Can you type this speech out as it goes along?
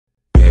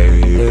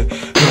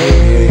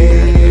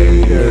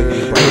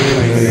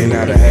They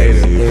not a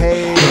hater.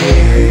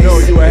 You know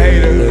you a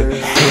hater.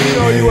 You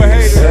know you a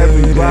hater.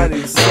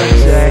 Everybody's such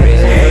a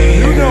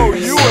hater. You know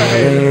you a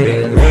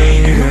hater.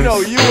 You know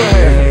you a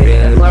hater.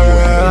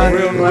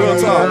 Real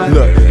talk.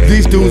 Look,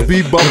 these dudes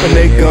be bumping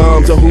their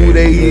gums on who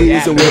they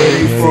is and where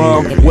they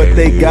from, what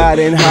they got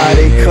and how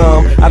they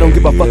come. I don't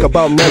give a fuck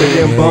about none of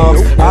them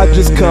bums. I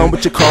just come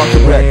with your car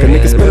correct. A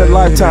nigga spend a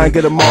lifetime,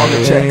 get them all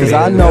to check. Cause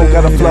I know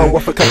gotta flow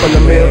off a couple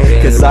of mil.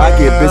 Cause I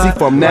get busy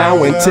from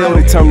now until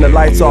they turn the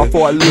lights off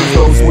or I lose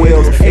those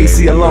wheels.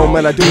 Aceyalone,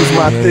 man, I do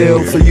my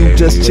thrill. So you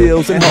just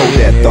chills and hold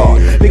that thought.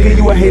 Nigga,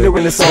 you a hater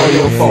and it's all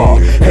your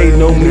fault.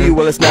 Hating on me,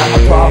 well it's not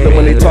a problem.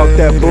 When they talk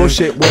that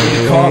bullshit, what do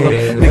you call them?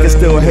 Niggas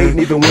still hating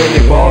even when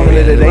they ballin'.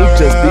 And it ain't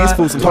just these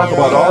fools, I'm talking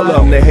about all of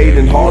them. They hating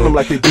in Harlem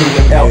like they do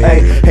in LA,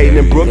 hating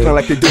in Brooklyn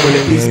like they do in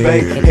the East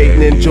Bay,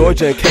 hating in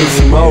Georgia and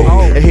KC-Mo,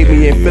 and hate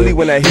me in Philly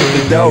when I hit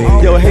the dough.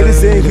 Yo,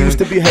 haters in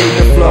Houston be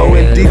hating the flow.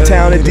 In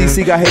D-Town and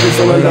DC got haters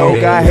on the low.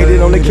 Got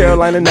hated on the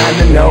Carolina, not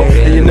in the know.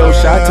 And you know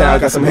Chi-Town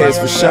got some haters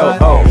for show.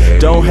 Oh,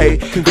 don't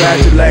hate,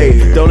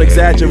 congratulate. Don't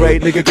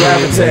exaggerate, nigga,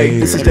 gravitate.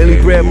 This is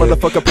daily bread,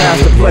 motherfucker, pass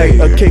the plate.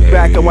 A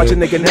kickback and watch a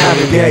nigga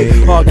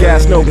navigate. All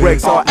gas, no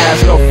brakes, all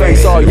ass, no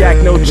face. All yak,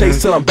 no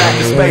chase till I'm back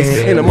in space.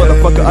 Ain't a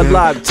motherfucker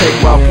alive to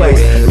take my place.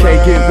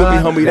 Can't get with me,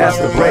 homie, that's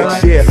the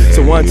breaks, yeah.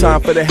 So one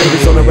time for the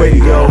haters on the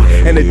radio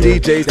and the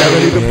DJs that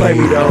don't even play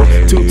me though.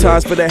 Two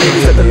times for the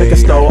haters at the liquor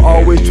store,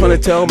 always trying to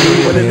tell me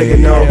what a nigga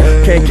know.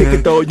 Can't kick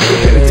it though, you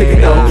can pay the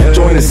ticket though.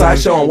 Join the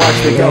sideshow and watch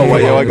me go. Well,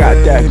 yo, I got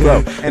that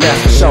glow, and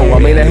that's for show. I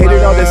mean, I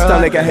hated all this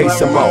stuff, nigga, hate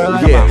some more,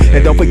 yeah.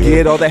 And don't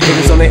forget all the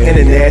haters on the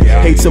internet.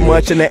 Hate so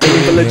much and they ain't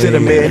even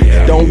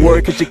legitimate. Don't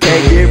worry cause you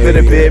can't get rid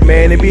of it,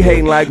 man. They be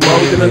hating like more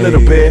than a little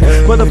bit.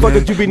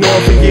 Motherfuckers you be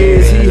knowing for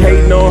years. He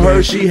hating on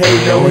her, she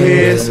hating on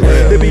his.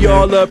 They be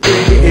all up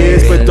in your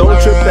ears, but don't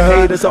trip, the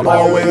haters are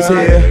always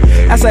here.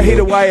 Ask a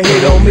hater why you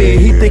hate on me.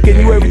 He thinking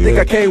you everything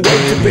I can't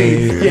wait to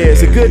be. Yeah,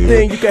 it's a good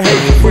thing you can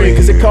hate for free,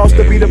 cause it costs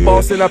to be the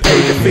boss and I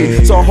paid the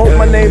fee. So I hope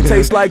my name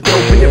tastes like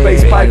dope in your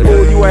face pipe.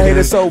 Fool, you a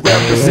hater, so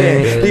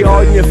represent. Be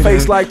all in your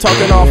face like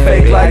talking all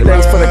fake like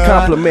thanks for the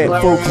compliment.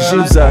 Fool, cause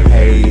you's a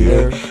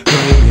hater.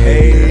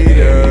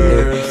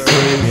 Haters.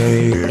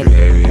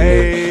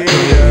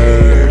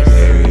 Haters.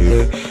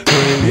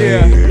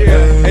 Yeah,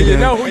 yeah. And you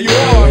know who you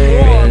are.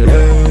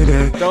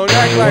 Don't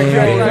act like you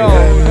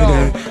don't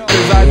know.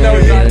 Cause I know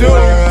you do.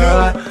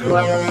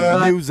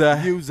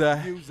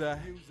 User.